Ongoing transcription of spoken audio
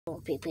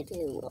People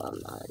do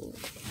online.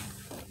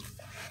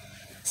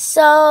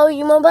 So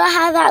you remember I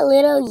had that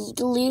little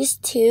loose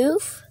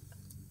tooth?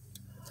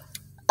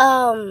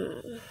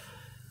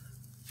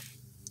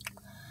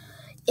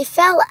 It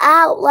fell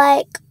out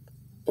like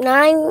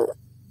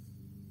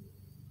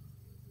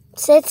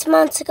 6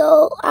 months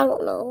ago. I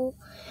don't know.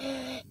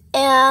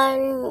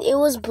 And it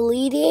was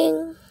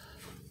bleeding.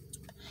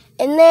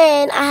 And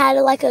then I had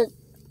like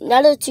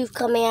another tooth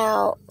coming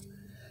out.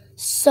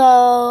 So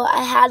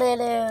I had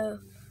to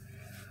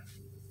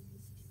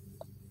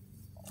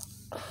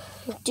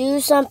do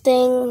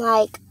something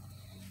like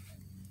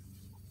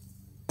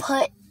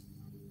put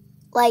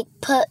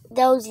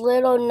those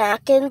little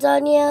napkins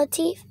on your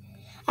teeth.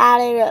 I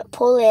had to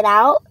pull it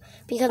out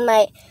because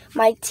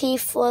my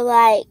teeth were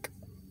like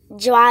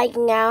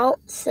drying out,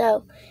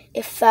 so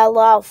it fell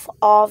off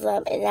all of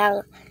them, and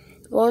now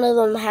one of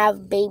them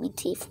have baby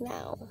teeth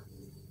now.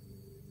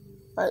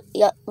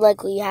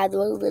 Like we had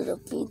those little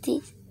baby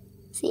teeth.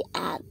 See,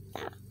 I have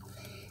that.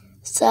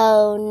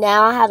 So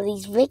now I have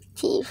these big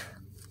teeth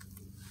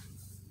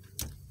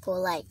for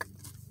like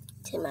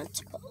 2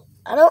 months ago.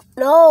 I don't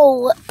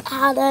know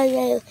how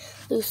did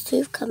those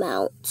tooth come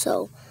out,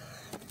 so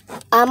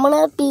I'm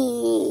gonna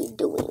be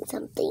doing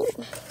something.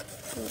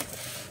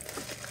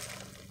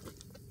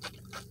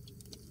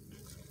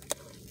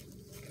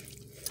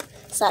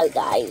 Sorry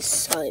guys,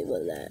 sorry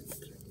about that.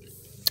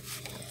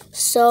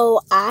 So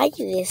I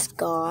just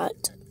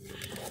got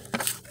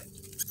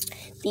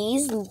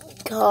these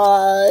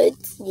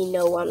cards, you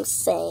know what I'm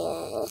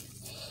saying.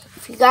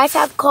 If you guys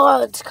have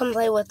cards, come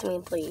play with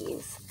me,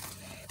 please.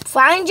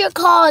 Find your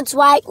cards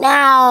right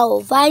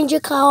now. Find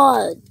your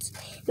cards,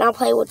 and I'll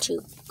play with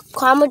you.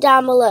 Comment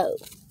down below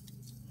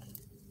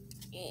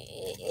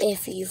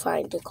if you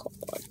find the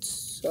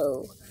cards.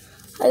 So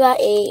I got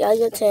 8, I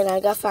got 10, I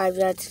got 5,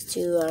 that's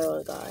 2, I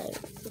don't got it.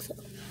 So,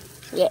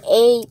 yeah,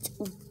 8,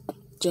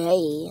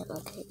 J,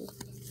 okay.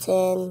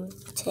 10,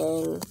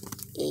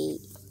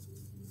 8.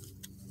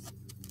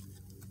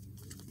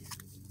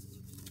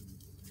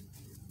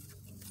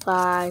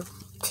 5,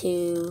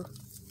 2,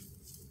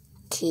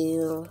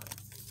 2,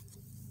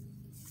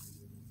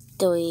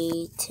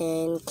 3,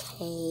 10,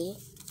 K,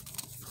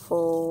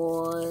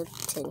 4,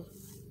 10.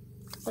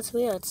 That's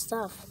weird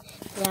stuff.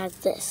 We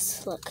have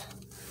this, look.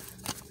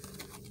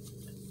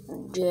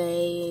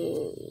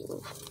 J.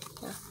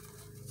 Yeah.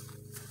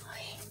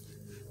 Okay.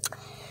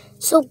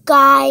 So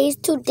guys,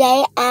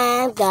 today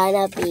I'm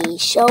gonna be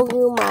showing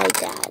you my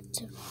dad.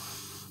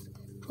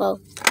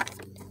 Well,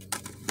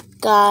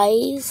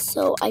 guys,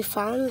 so I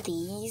found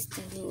these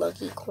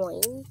lucky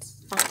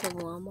coins after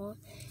Walmart.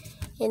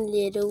 And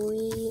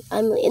literally,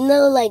 I'm in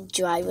the like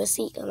driver's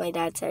seat, and my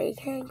dad said,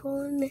 "Can I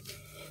go in?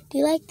 Do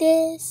you like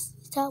this?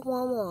 It's at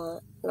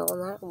Walmart." No,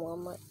 not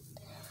Walmart.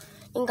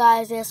 And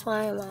guys, that's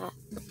why I'm at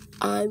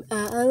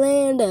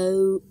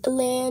Orlando.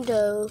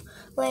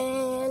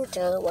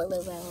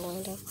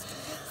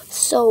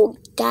 So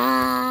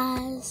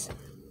guys,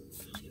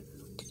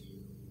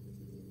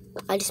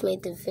 I just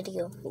made the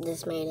video.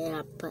 Just made it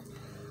up, but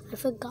I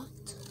forgot.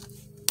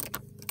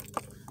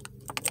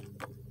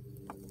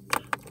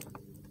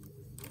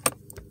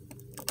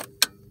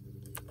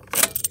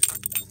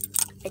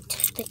 I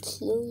took the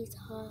keys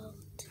out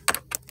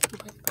and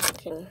put it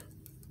back in.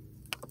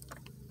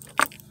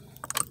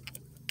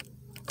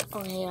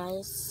 Okay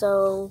guys,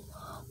 so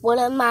what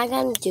am I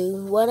gonna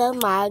do? What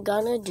am I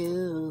gonna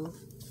do?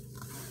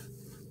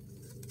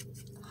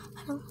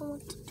 I don't know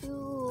what to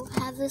do. I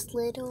have this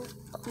little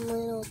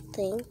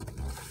thing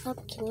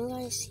up. Can you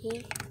guys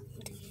see?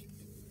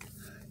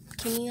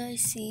 Can you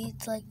guys see?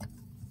 It's like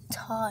it's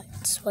hot.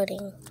 It's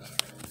sweating.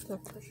 I'll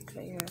push it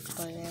right here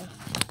for you.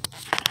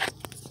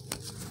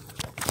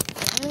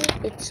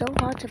 It's so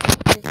hard to put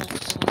this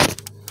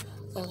outside.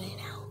 Okay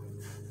now.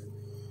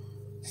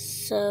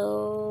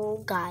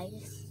 So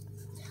guys,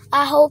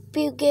 I hope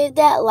you give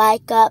that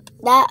like up,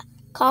 that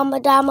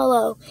comment down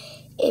below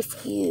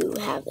if you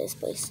have this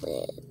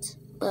bracelet.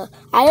 But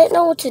I didn't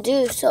know what to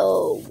do,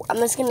 so I'm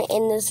just gonna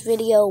end this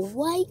video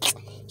right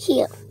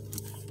here.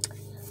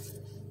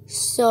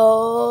 So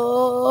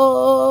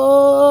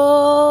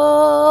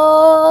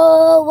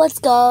let's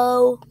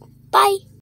go. Bye.